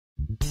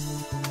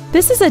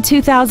This is a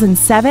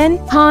 2007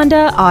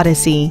 Honda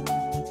Odyssey.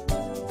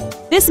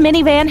 This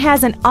minivan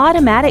has an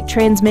automatic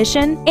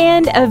transmission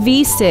and a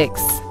V6.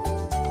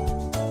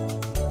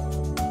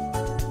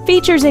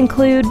 Features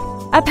include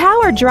a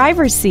power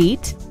driver's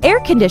seat, air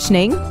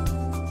conditioning,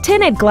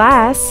 tinted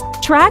glass,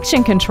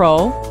 traction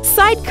control,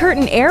 side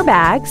curtain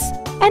airbags,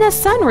 and a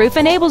sunroof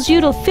enables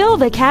you to fill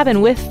the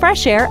cabin with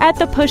fresh air at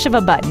the push of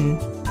a button.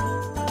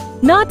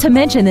 Not to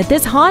mention that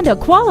this Honda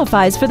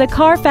qualifies for the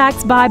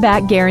Carfax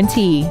buyback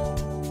guarantee.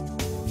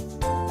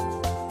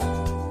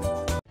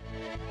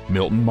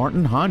 Milton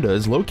Martin Honda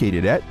is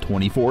located at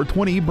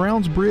 2420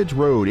 Browns Bridge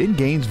Road in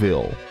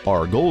Gainesville.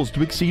 Our goal is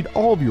to exceed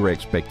all of your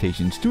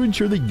expectations to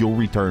ensure that you'll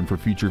return for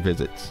future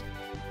visits.